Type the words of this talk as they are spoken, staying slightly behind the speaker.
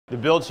The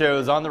Build Show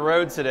is on the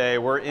road today.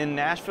 We're in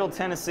Nashville,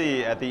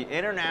 Tennessee at the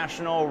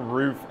International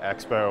Roof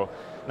Expo.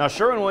 Now,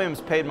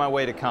 Sherwin-Williams paid my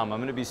way to come. I'm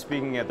going to be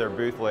speaking at their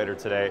booth later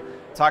today,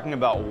 talking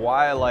about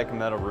why I like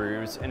metal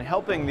roofs and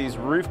helping these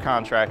roof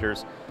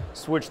contractors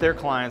switch their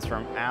clients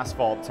from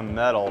asphalt to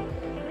metal.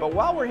 But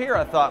while we're here,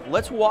 I thought,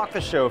 let's walk the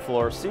show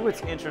floor, see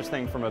what's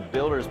interesting from a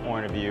builder's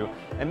point of view,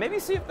 and maybe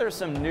see if there's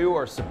some new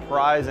or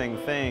surprising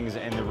things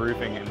in the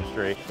roofing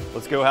industry.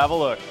 Let's go have a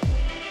look.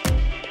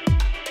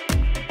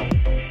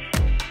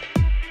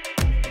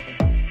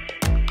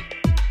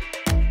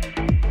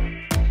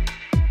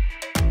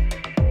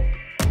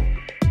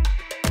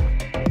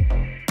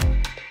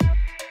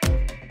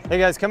 Hey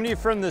guys, coming to you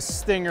from the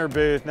Stinger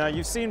booth. Now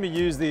you've seen me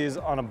use these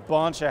on a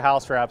bunch of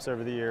house wraps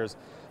over the years,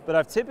 but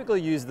I've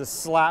typically used the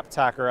slap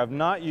tacker. I've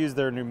not used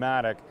their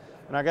pneumatic.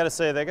 And I gotta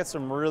say, they got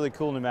some really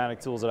cool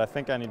pneumatic tools that I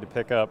think I need to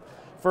pick up.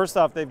 First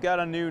off, they've got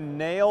a new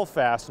nail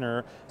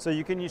fastener, so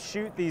you can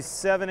shoot these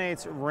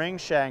 7/8 ring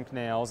shank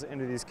nails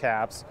into these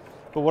caps.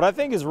 But what I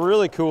think is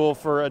really cool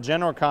for a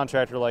general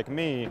contractor like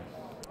me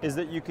is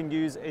that you can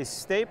use a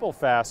staple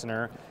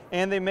fastener,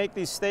 and they make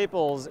these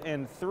staples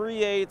in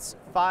 3/8,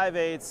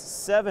 5/8,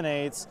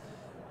 7/8,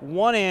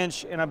 1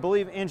 inch, and I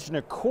believe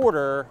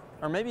 1.25 inches,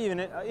 or maybe even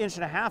 1.5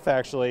 inches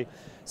actually,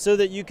 so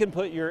that you can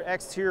put your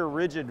exterior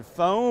rigid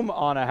foam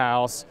on a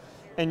house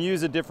and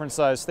use a different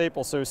size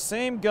staple. So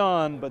same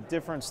gun, but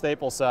different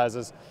staple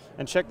sizes.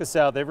 And check this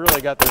out, they've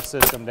really got their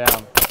system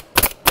down.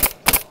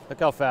 Look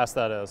how fast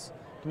that is.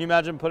 Can you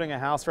imagine putting a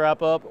house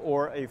wrap up,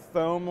 or a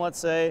foam, let's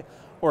say,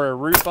 or a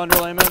roof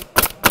underlayment?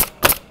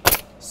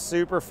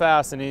 Super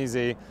fast and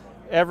easy.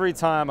 Every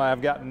time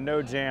I've gotten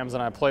no jams,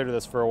 and I played with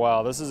this for a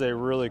while. This is a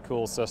really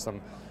cool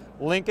system.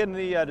 Link in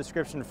the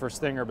description for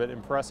Stinger, but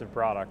impressive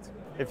product.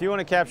 If you want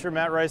to capture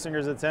Matt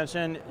Reisinger's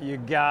attention, you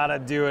gotta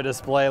do a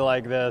display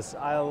like this.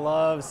 I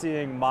love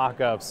seeing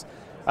mock-ups.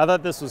 I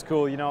thought this was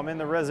cool. You know, I'm in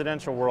the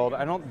residential world.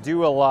 I don't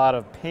do a lot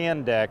of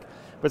pan deck,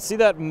 but see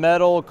that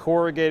metal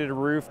corrugated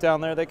roof down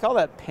there? They call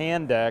that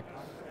pan deck.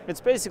 It's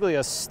basically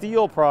a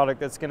steel product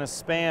that's going to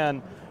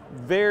span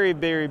very,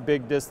 very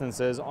big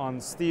distances on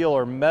steel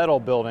or metal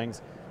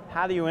buildings.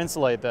 How do you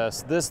insulate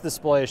this? This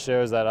display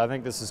shows that. I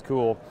think this is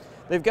cool.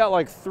 They've got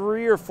like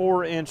 3 or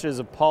 4 inches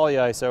of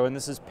polyiso, and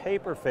this is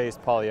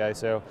paper-faced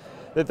polyiso,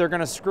 that they're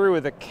going to screw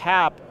with a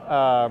cap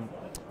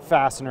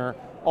fastener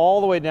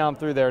all the way down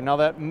through there. Now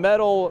that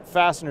metal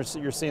fastener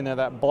you're seeing there,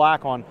 that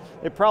black one,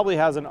 it probably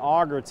has an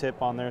auger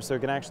tip on there so it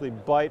can actually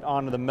bite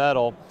onto the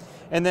metal.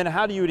 And then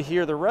how do you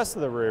adhere the rest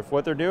of the roof?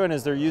 What they're doing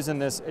is they're using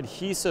this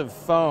adhesive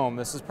foam.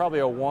 This is probably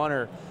a 1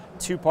 or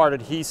 2 part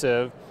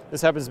adhesive.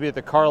 This happens to be at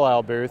the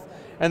Carlisle booth.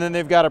 And then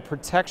they've got a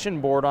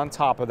protection board on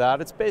top of that.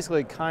 It's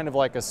basically kind of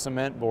like a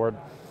cement board.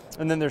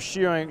 And then they're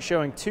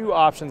showing 2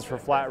 options for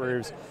flat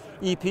roofs,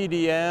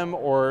 EPDM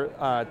or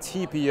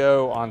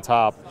TPO on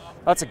top.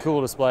 That's a cool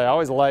display. I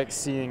always like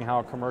seeing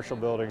how commercial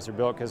buildings are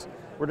built because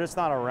we're just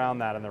not around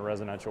that in the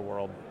residential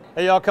world.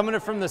 Hey y'all, coming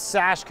in from the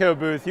Sashco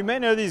booth. You may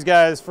know these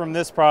guys from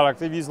this product.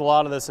 They've used a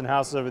lot of this in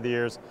houses over the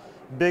years.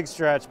 Big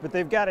stretch, but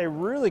they've got a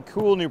really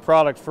cool new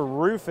product for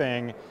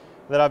roofing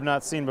that I've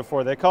not seen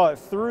before. They call it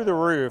Through the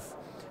Roof.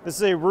 This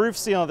is a roof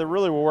sealant that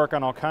really will work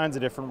on all kinds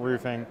of different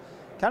roofing.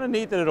 Kind of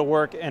neat that it'll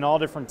work in all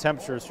different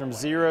temperatures from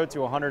 0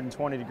 to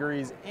 120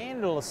 degrees, and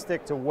it'll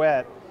stick to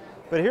wet.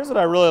 But here's what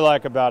I really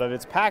like about it.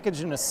 It's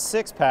packaged in a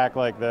 6-pack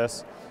like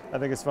this. I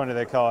think it's funny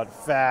they call it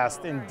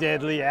fast and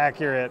deadly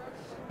accurate.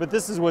 But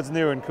this is what's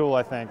new and cool,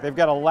 I think. They've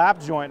got a lap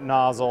joint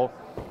nozzle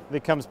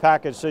that comes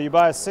packaged. So you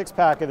buy a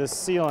 6-pack of this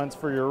sealant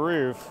for your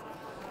roof.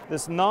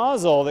 This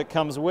nozzle that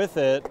comes with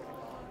it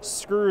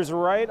screws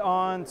right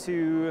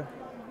onto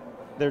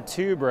their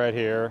tube right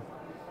here.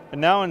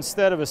 And now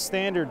instead of a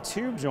standard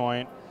tube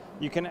joint,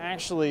 you can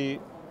actually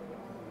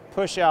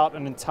push out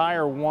an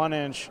entire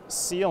 1-inch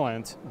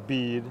sealant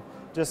bead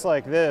just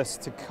like this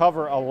to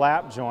cover a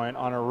lap joint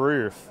on a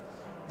roof.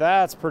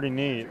 That's pretty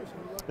neat.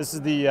 This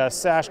is the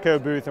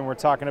Sashco booth, and we're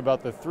talking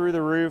about the Through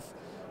the Roof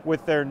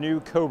with their new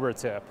Cobra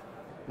tip.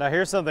 Now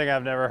here's something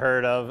I've never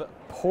heard of.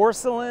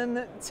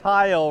 Porcelain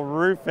tile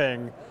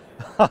roofing.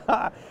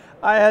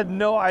 I had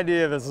no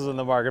idea this was in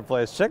the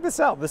marketplace. Check this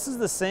out. This is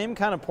the same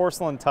kind of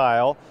porcelain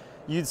tile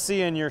you'd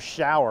see in your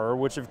shower,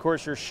 which of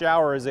course your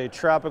shower is a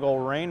tropical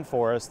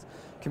rainforest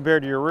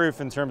compared to your roof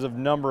in terms of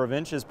number of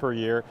inches per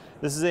year.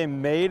 This is a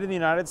made in the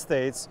United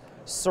States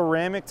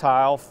ceramic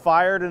tile,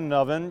 fired in an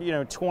oven,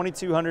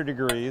 2200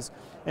 degrees.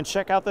 And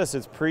check out this,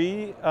 it's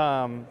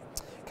kind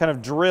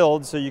of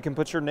drilled so you can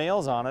put your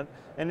nails on it.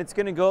 And it's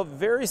gonna go up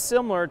very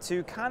similar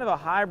to kind of a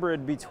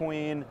hybrid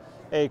between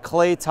a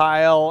clay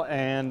tile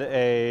and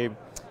a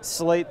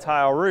slate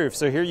tile roof.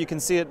 So here you can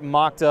see it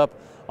mocked up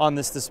on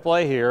this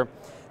display here.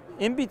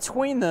 In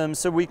between them,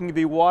 so we can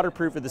be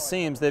waterproof at the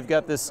seams, they've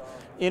got this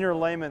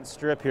interlayment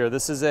strip here.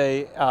 This is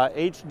a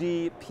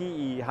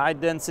HDPE, high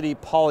density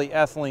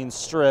polyethylene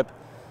strip,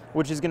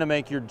 which is gonna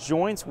make your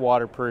joints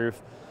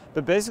waterproof.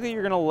 But basically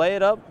you're gonna lay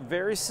it up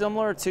very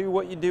similar to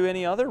what you do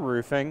any other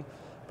roofing,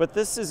 but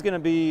this is gonna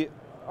be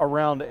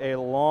around a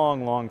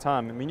long, long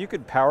time. I mean, you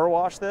could power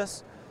wash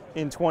this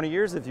in 20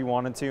 years if you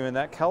wanted to, and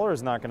that color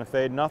is not going to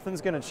fade.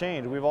 Nothing's going to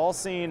change. We've all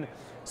seen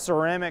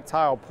ceramic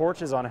tile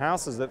porches on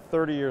houses that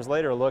 30 years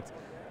later looked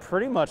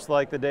pretty much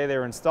like the day they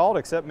were installed,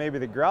 except maybe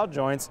the grout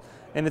joints,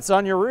 and it's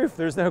on your roof.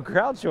 There's no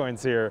grout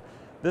joints here.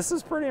 This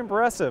is pretty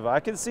impressive. I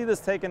can see this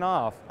taking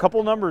off.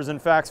 Couple numbers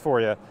and facts for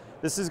you.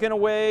 This is going to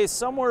weigh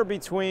somewhere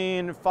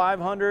between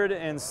 500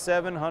 and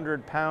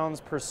 700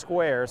 pounds per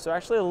square, so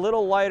actually a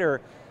little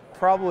lighter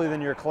probably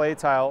than your clay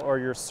tile or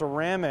your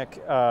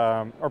ceramic,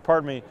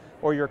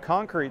 or your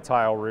concrete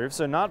tile roof,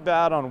 so not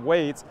bad on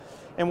weight.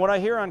 And what I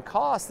hear on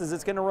cost is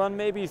it's going to run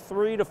maybe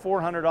 $300 to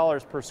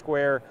 $400 per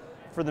square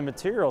for the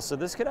material. So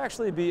this could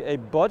actually be a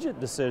budget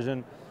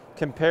decision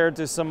compared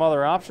to some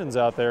other options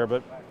out there,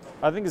 but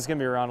I think it's going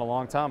to be around a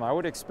long time. I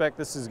would expect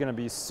this is going to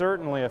be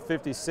certainly a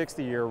 50,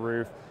 60 year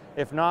roof,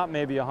 if not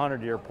maybe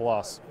 100-year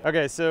plus.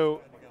 Okay,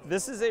 so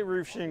this is a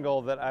roof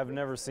shingle that I've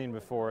never seen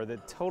before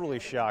that totally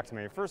shocked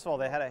me. First of all,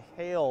 they had a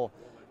hail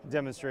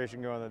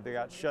demonstration going that they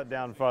got shut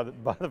down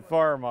by the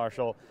fire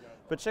marshal.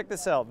 But check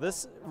this out,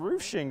 this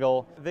roof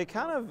shingle, they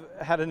kind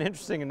of had an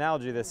interesting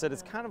analogy. They said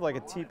it's kind of like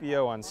a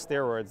TPO on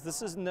steroids.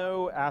 This is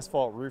no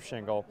asphalt roof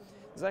shingle.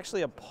 It's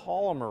actually a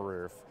polymer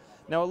roof.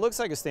 Now it looks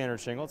like a standard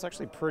shingle, it's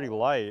actually pretty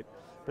light,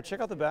 but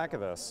check out the back of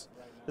this.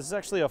 This is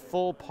actually a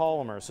full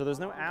polymer, so there's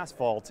no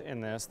asphalt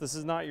in this. This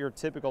is not your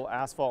typical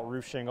asphalt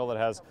roof shingle that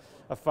has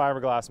a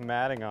fiberglass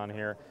matting on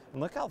here.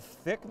 And look how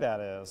thick that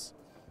is.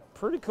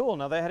 Pretty cool.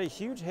 Now they had a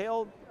huge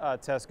hail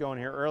test going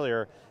here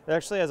earlier. It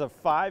actually has a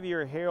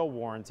 5-year hail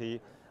warranty,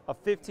 a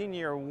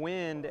 15-year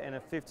wind, and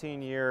a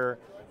 15-year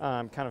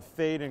kind of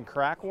fade and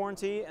crack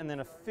warranty, and then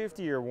a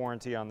 50-year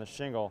warranty on the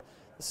shingle.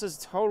 This is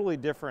totally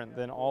different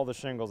than all the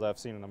shingles I've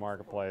seen in the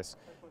marketplace.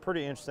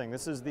 Pretty interesting.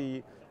 This is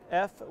the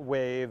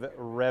F-Wave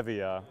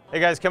Revia. Hey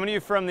guys, coming to you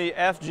from the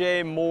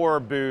FJ Moore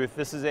booth.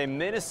 This is a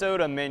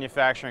Minnesota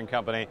manufacturing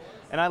company,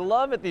 and I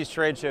love at these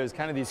trade shows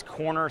kind of these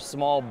corner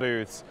small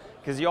booths,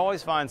 because you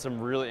always find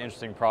some really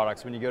interesting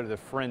products when you go to the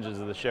fringes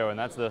of the show, and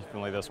that's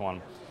definitely this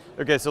one.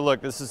 Okay, so look,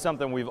 this is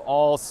something we've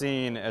all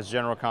seen as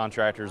general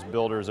contractors,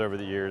 builders over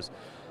the years.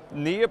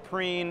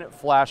 Neoprene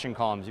flashing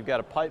columns. You've got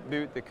a pipe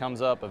boot that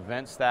comes up, a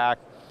vent stack,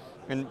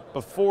 and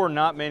before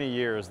not many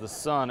years, the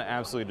sun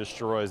absolutely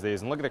destroys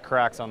these. And look at the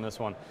cracks on this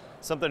one.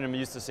 Something I'm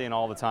used to seeing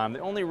all the time. They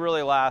only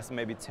really last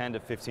maybe 10 to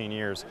 15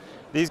 years.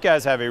 These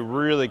guys have a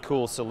really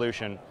cool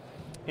solution.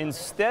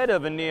 Instead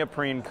of a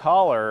neoprene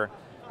collar,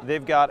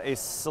 they've got a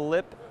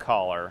slip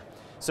collar.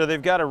 So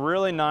they've got a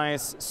really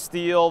nice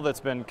steel that's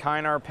been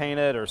Kynar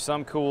painted or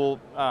some cool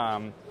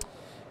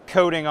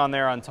coating on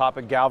there on top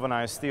of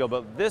galvanized steel,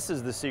 but this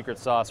is the secret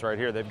sauce right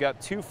here. They've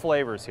got two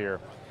flavors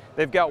here.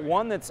 They've got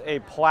one that's a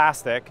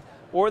plastic,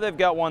 or they've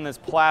got one that's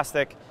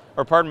plastic,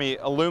 or pardon me,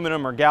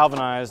 aluminum or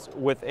galvanized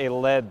with a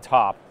lead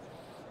top.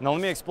 Now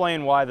let me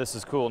explain why this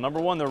is cool.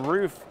 Number one, the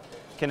roof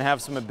can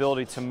have some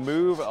ability to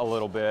move a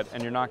little bit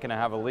and you're not going to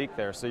have a leak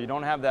there. So you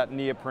don't have that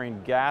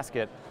neoprene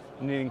gasket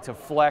needing to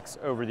flex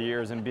over the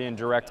years and be in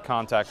direct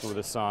contact with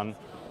the sun.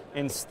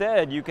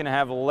 Instead, you can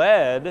have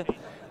lead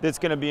that's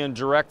going to be in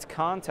direct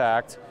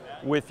contact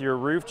with your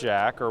roof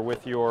jack or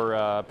with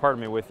your,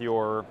 with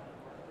your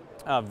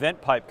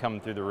vent pipe coming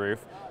through the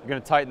roof. You're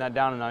going to tighten that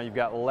down and now you've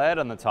got lead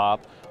on the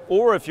top.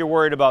 Or if you're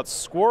worried about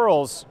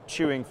squirrels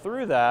chewing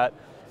through that,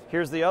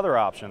 here's the other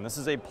option. This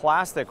is a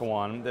plastic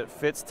one that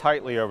fits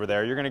tightly over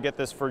there. You're going to get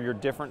this for your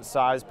different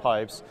size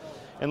pipes.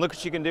 And look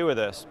what you can do with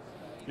this.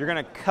 You're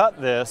going to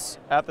cut this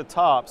at the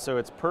top so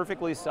it's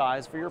perfectly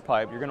sized for your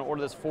pipe. You're going to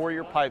order this for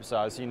your pipe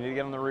size, so you need to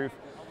get on the roof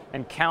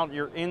and count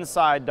your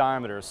inside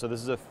diameters. So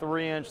this is a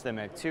 3-inch, they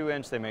make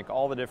 2-inch, they make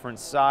all the different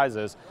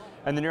sizes.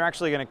 And then you're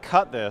actually going to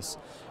cut this.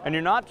 And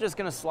you're not just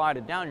going to slide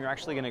it down, you're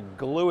actually going to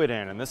glue it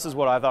in. And this is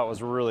what I thought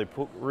was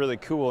really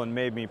cool and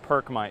made me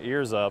perk my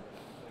ears up,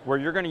 where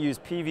you're going to use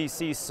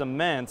PVC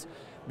cement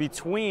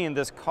between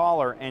this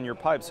collar and your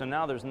pipe. So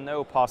now there's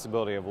no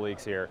possibility of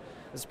leaks here.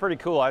 This is pretty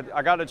cool. I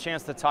got a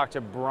chance to talk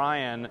to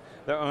Brian,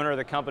 the owner of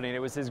the company, and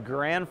it was his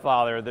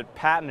grandfather that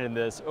patented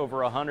this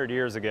over 100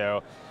 years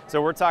ago.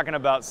 So we're talking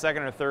about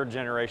second or third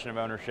generation of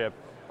ownership.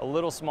 A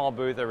little small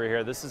booth over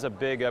here. This is a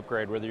big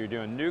upgrade, whether you're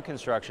doing new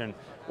construction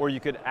or you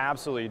could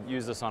absolutely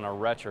use this on a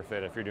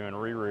retrofit if you're doing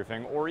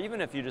re-roofing, or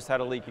even if you just had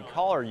a leaky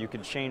collar, you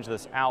could change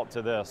this out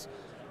to this.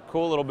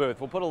 Cool little booth.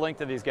 We'll put a link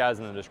to these guys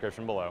in the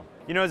description below.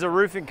 You know, as a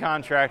roofing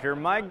contractor,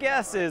 my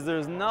guess is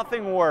there's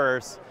nothing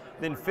worse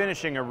than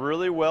finishing a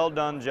really well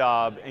done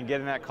job and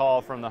getting that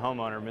call from the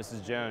homeowner,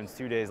 Mrs. Jones,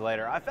 2 days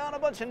later. I found a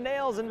bunch of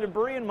nails and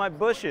debris in my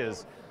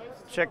bushes.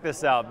 Check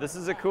this out. This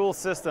is a cool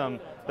system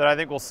that I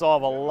think will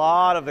solve a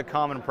lot of the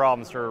common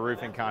problems for a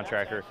roofing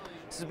contractor.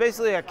 This is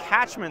basically a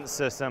catchment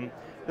system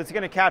that's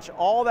going to catch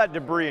all that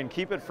debris and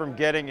keep it from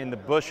getting in the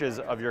bushes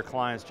of your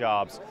client's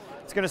jobs.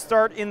 It's going to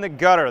start in the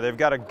gutter. They've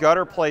got a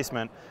gutter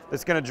placement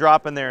that's going to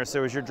drop in there.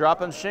 So as you're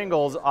dropping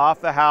shingles off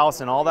the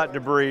house and all that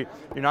debris,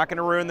 you're not going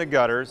to ruin the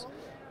gutters.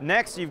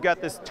 Next, you've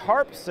got this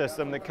tarp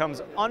system that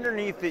comes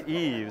underneath the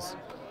eaves,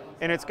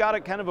 and it's got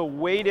a kind of a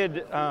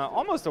weighted,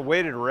 almost a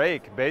weighted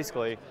rake,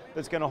 basically,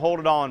 that's going to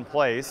hold it all in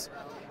place.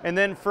 And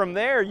then from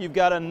there, you've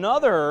got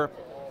another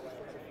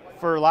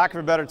for lack of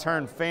a better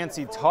term,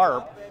 fancy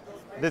tarp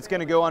that's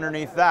gonna go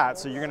underneath that.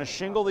 So you're gonna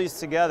shingle these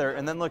together,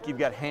 and then look, you've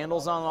got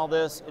handles on all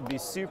this. It'd be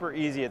super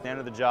easy at the end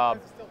of the job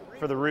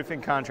for the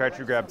roofing contractor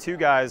to grab 2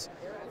 guys,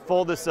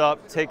 fold this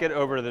up, take it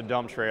over to the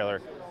dump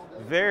trailer.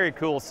 Very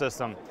cool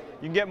system.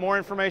 You can get more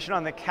information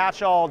on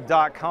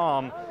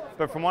thecatchall.com,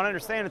 but from what I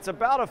understand, it's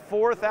about a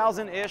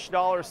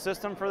 $4,000-ish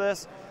system for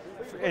this,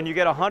 and you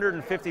get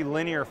 150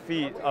 linear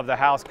feet of the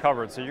house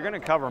covered. So you're gonna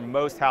cover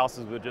most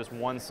houses with just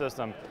one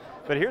system.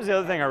 But here's the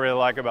other thing I really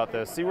like about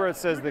this. See where it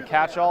says The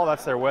Catchall?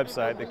 That's their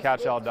website,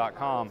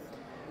 thecatchall.com.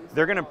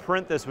 They're gonna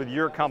print this with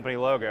your company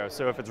logo.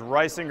 So if it's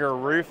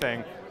Reisinger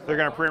Roofing, they're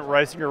gonna print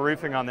Reisinger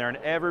Roofing on there, and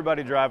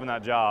everybody driving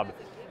that job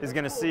is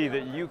gonna see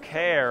that you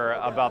care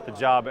about the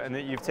job and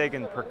that you've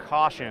taken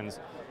precautions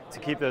to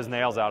keep those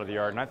nails out of the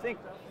yard. And I think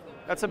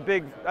that's a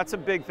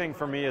big thing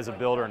for me as a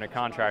builder and a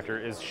contractor,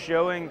 is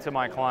showing to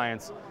my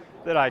clients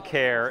that I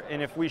care.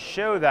 And if we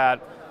show that,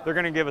 they're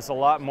gonna give us a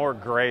lot more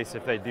grace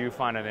if they do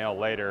find a nail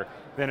later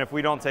than if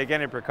we don't take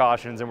any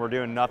precautions and we're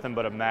doing nothing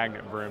but a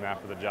magnet broom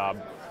after the job.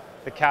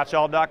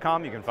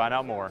 Thecatchall.com, you can find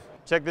out more.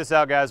 Check this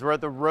out, guys. We're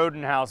at the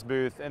Roden House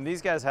booth, and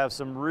these guys have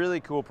some really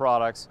cool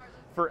products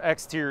for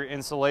exterior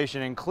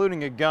insulation,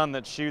 including a gun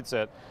that shoots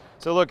it.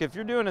 So look, if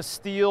you're doing a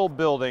steel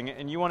building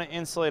and you want to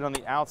insulate on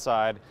the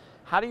outside,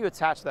 how do you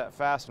attach that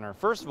fastener?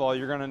 First of all,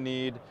 you're going to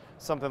need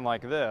something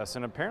like this,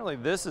 and apparently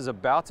this is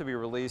about to be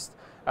released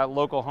at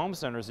local home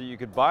centers that you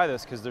could buy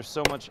this because there's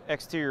so much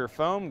exterior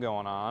foam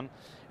going on.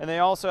 And they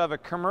also have a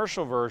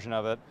commercial version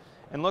of it,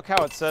 and look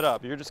how it's set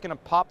up. You're just going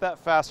to pop that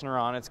fastener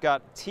on. It's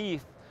got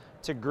teeth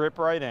to grip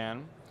right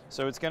in,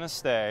 so it's going to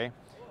stay.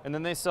 And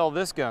then they sell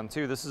this gun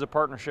too. This is a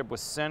partnership with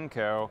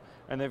Senco,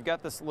 and they've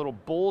got this little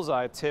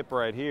bullseye tip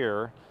right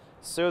here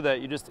so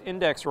that you just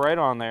index right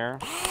on there.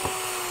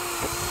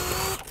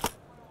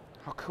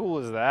 How cool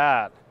is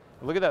that?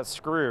 Look at that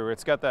screw.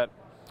 It's got that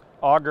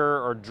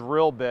auger or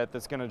drill bit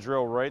that's gonna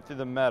drill right through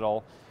the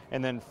metal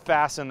and then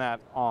fasten that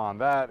on.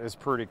 That is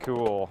pretty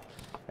cool.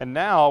 And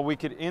now we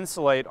could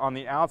insulate on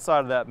the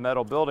outside of that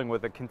metal building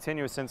with a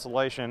continuous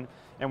insulation,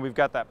 and we've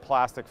got that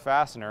plastic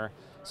fastener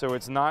so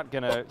it's not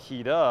gonna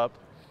heat up.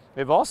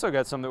 They've also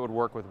got some that would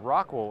work with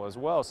rock wool as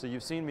well. So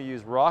you've seen me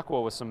use rock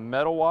wool with some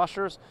metal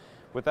washers.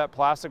 With that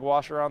plastic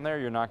washer on there,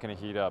 you're not gonna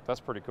heat up. That's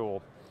pretty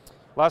cool.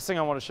 Last thing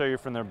I want to show you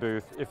from their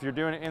booth, if you're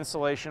doing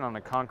insulation on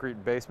a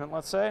concrete basement,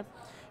 let's say,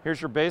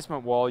 here's your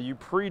basement wall. You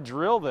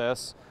pre-drill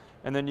this,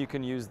 and then you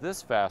can use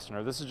this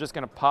fastener. This is just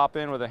gonna pop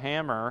in with a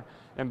hammer,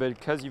 and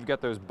because you've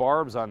got those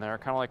barbs on there,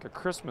 kind of like a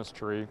Christmas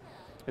tree,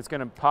 it's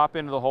gonna pop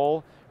into the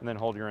hole and then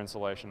hold your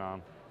insulation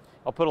on.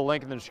 I'll put a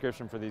link in the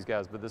description for these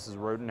guys, but this is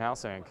Roden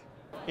House Inc.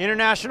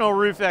 International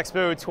Roof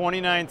Expo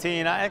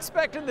 2019. I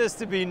expected this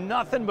to be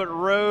nothing but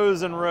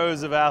rows and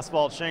rows of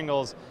asphalt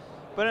shingles,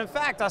 but in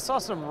fact, I saw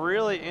some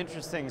really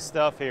interesting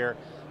stuff here.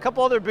 A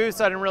couple other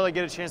booths I didn't really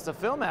get a chance to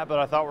film at, but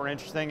I thought were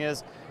interesting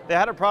is they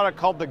had a product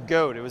called the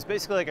Goat. It was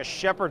basically like a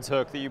shepherd's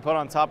hook that you put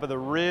on top of the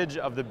ridge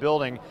of the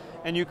building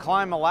and you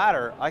climb a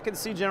ladder. I could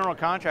see general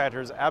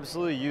contractors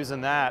absolutely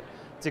using that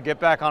to get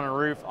back on a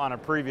roof on a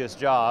previous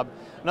job.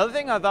 Another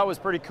thing I thought was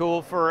pretty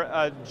cool for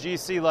a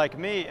GC like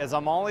me is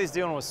I'm always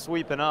dealing with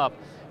sweeping up,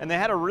 and they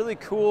had a really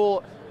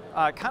cool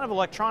kind of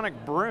electronic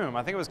broom.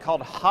 I think it was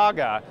called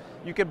Haga.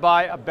 You could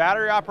buy a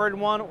battery operated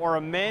one or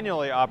a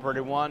manually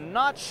operated one.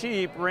 Not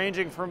cheap,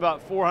 ranging from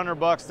about 400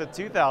 bucks to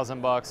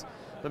 2,000 bucks.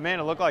 But man,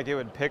 it looked like it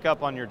would pick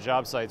up on your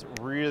job sites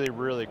really,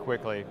 really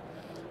quickly.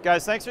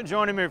 Guys, thanks for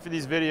joining me for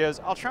these videos.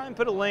 I'll try and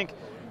put a link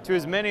to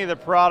as many of the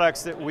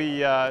products that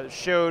we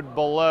showed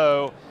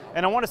below.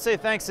 And I want to say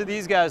thanks to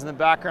these guys in the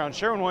background.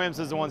 Sherwin-Williams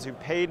is the ones who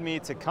paid me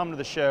to come to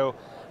the show.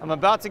 I'm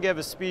about to give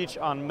a speech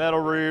on metal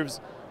roofs,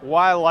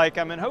 why I like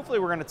them, and hopefully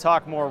we're going to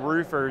talk more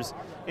roofers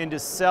into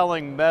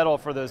selling metal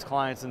for those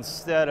clients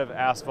instead of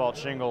asphalt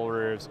shingle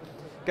roofs.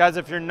 Guys,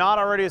 if you're not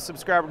already a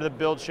subscriber to The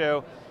Build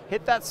Show,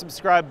 hit that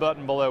subscribe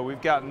button below.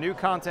 We've got new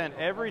content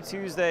every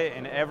Tuesday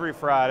and every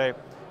Friday.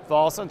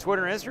 Follow us on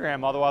Twitter and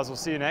Instagram. Otherwise, we'll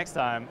see you next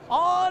time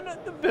on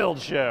The Build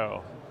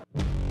Show.